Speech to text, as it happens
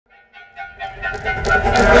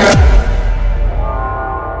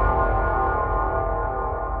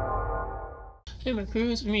my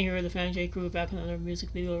crew, it's me here, the Fan J crew, back in another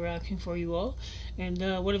music video reaction for you all. And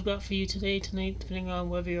what I've got for you tonight, depending on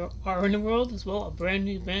whether you are in the world, as well, a brand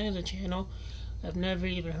new band in the channel. I've never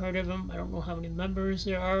even heard of them. I don't know how many members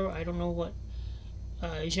there are. I don't know what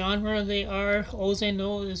genre they are. All I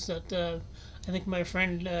know is that I think my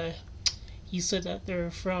friend, he said that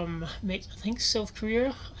they're from, I think South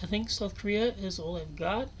Korea. I think South Korea is all I've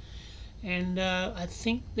got. And I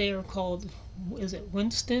think they are called, is it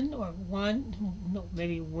Winston or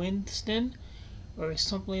maybe Winston or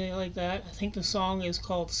something like that. I think the song is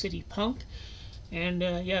called City Punk. And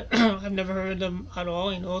yeah, I've never heard of them at all.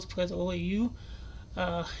 I know it's because of all of you,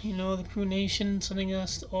 you know, the Crew Nation sending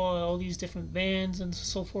us all these different bands and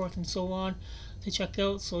so forth and so on to check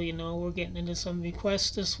out. So, you know, we're getting into some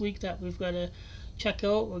requests this week that we've got to check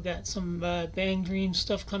out. We've got some Bang Dream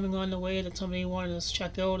stuff coming on the way that somebody wanted us to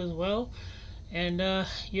check out as well. And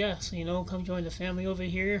yeah, so, you know, come join the family over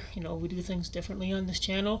here. You know, we do things differently on this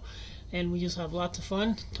channel, and we just have lots of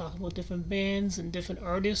fun talking about different bands and different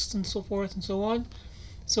artists and so forth and so on.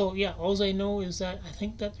 So yeah, all I know is that I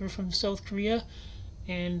think that they're from South Korea,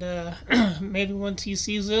 and maybe once he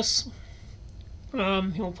sees this,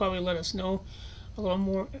 he'll probably let us know a little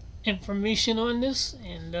more information on this.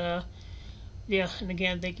 And yeah, and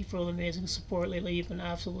again, thank you for all the amazing support lately. You've been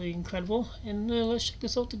absolutely incredible, and let's check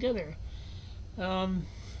this out together. I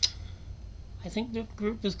think the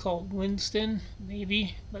group is called Winston,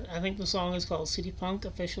 maybe, but I think the song is called City Punk,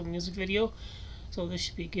 official music video, so this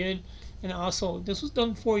should be good. And also, this was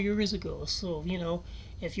done 4 years ago, so, you know,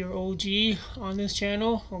 if you're OG on this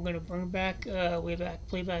channel, we're going to bring back,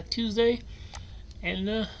 Playback Tuesday,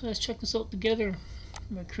 and let's check this out together,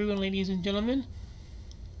 my crew and ladies and gentlemen.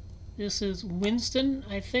 This is Winston,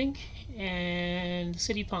 I think, and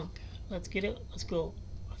City Punk. Let's get it, let's go.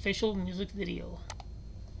 Official music video.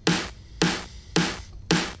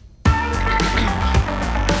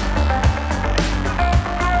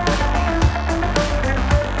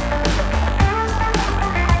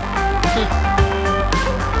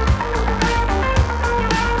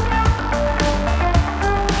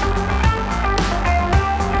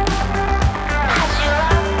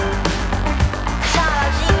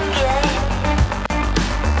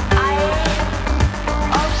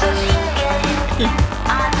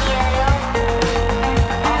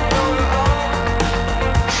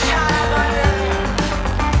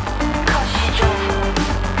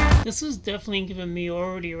 This is definitely giving me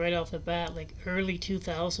already right off the bat like early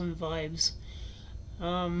 2000 vibes.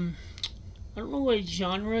 I don't know what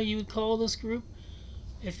genre you would call this group.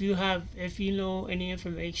 If you know any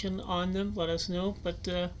information on them, let us know. But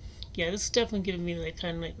yeah, this is definitely giving me like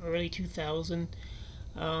kind of like early 2000.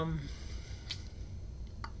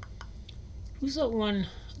 Who's that one?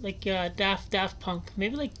 Like Daft Punk,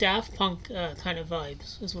 maybe like Daft Punk kind of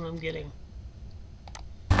vibes is what I'm getting.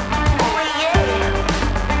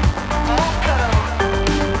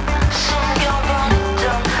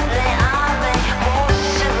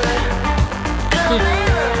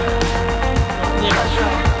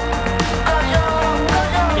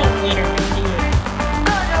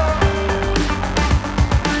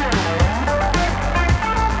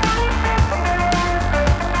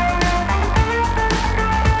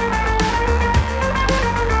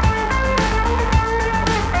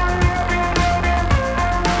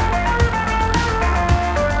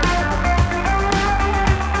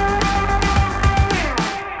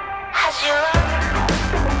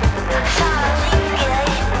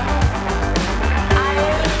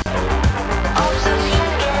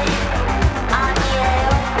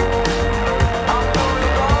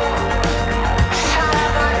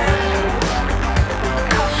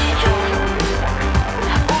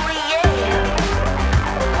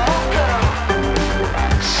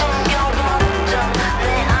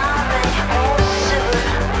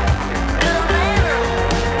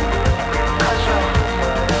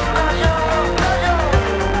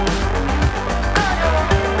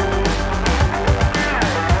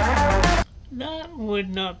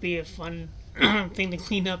 Would not be a fun thing to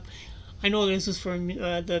clean up. I know this is for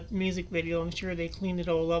the music video. I'm sure they cleaned it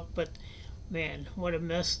all up, but man, what a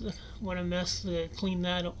mess! What a mess to clean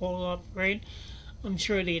that all up, right? I'm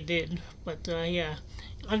sure they did, but yeah,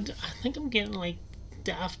 I think I'm getting like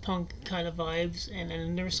Daft Punk kind of vibes,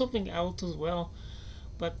 and there's something else as well.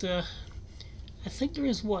 But I think there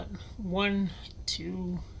is what, 1,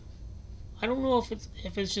 2. I don't know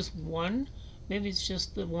if it's just one. Maybe it's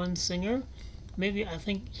just the one singer. Maybe I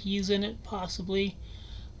think he's in it, possibly.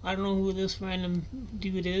 I don't know who this random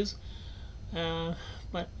dude is,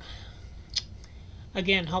 but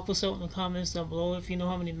again, help us out in the comments down below if you know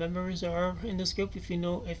how many members there are in this group. If you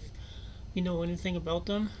know anything about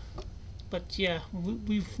them. but yeah,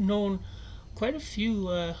 we've known quite a few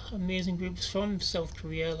amazing groups from South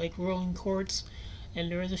Korea, like Rolling Courts, and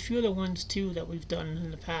there's a few other ones too that we've done in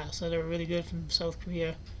the past that are really good from South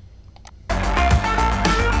Korea.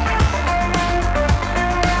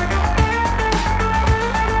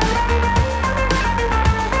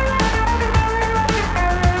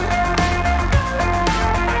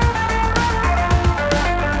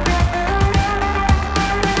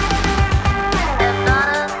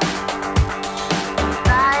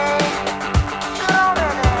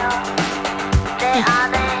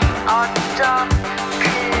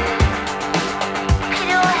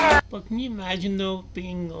 But can you imagine though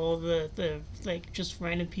being all the like just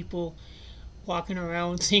random people walking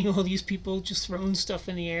around, seeing all these people just throwing stuff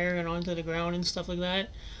in the air and onto the ground and stuff like that?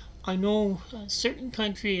 I know certain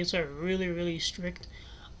countries are really strict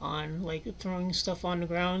on like throwing stuff on the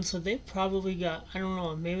ground, so they probably got, I don't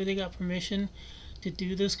know, maybe they got permission to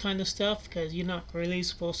do this kind of stuff, because you're not really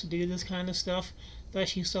supposed to do this kind of stuff,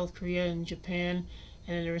 especially South Korea and Japan,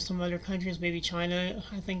 and then there are some other countries, maybe China,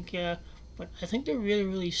 I think. But I think they're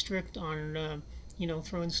really strict on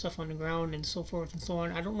throwing stuff on the ground and so forth and so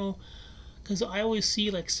on. I don't know, because I always see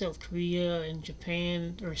like South Korea and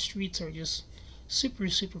Japan, their streets are just super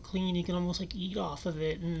clean. You can almost like eat off of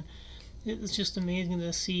it, and it's just amazing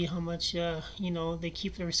to see how much they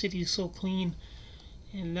keep their cities so clean.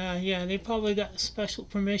 And yeah, they probably got special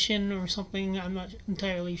permission or something. I'm not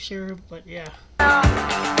entirely sure, but yeah.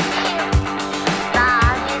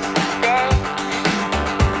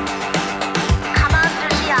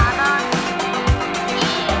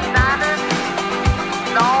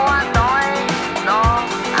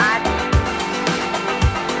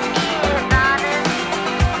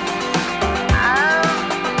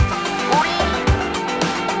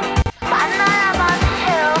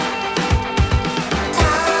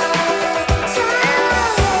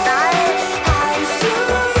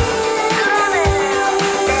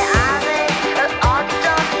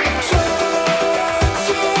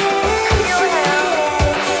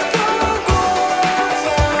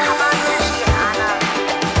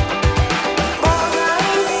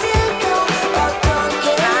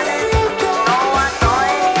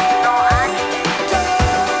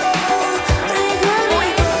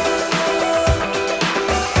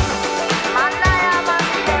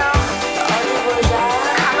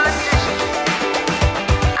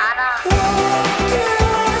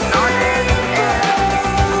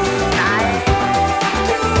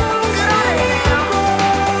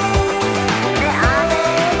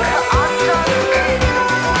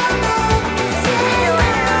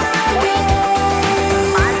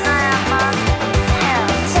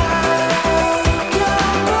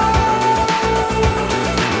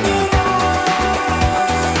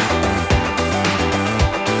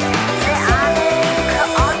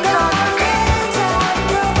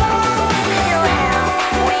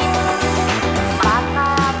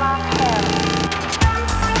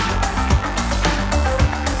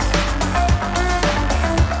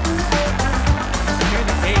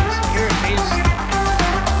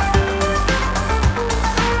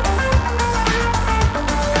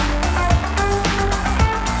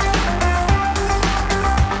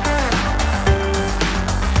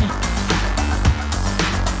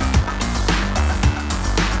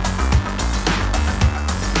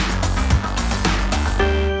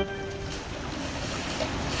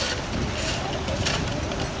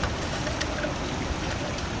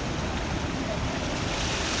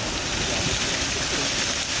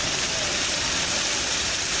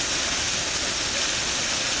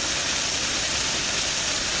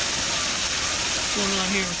 Going on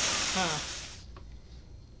here?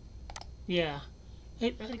 Yeah,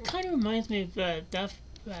 it kind of reminds me of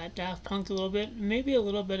Daft Punk a little bit, maybe a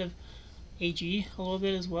little bit of AG, a little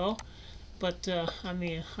bit as well. But I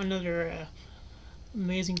mean, another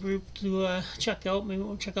amazing group to check out. Maybe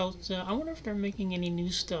we'll check out. I wonder if they're making any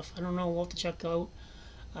new stuff. I don't know. We'll have to check out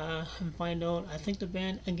and find out. I think the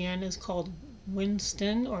band again is called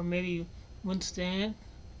Winston, or maybe Winstance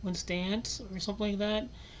or something like that.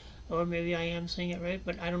 Or maybe I am saying it right,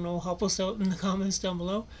 but I don't know. Help us out in the comments down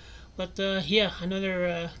below. But yeah,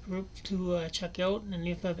 another group to check out, and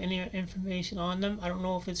if you have any information on them, I don't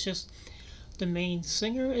know if it's just the main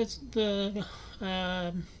singer, it's the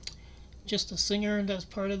just a singer that's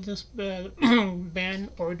part of this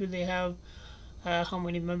band, or do they have how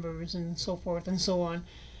many members and so forth and so on.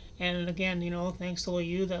 And again, thanks to all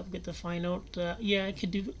you that get to find out. Yeah, I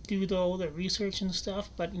could do all the research and stuff,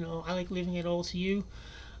 but I like leaving it all to you.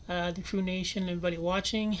 the Crew Nation, everybody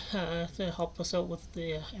watching, to help us out with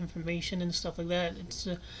the information and stuff like that. It's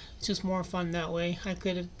just more fun that way. I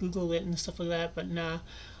could have Googled it and stuff like that, but nah,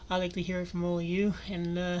 I like to hear it from all of you.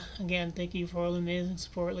 And again, thank you for all the amazing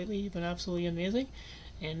support lately. You've been absolutely amazing.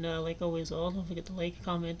 And like always, all don't forget to like,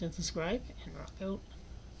 comment, and subscribe. And rock out.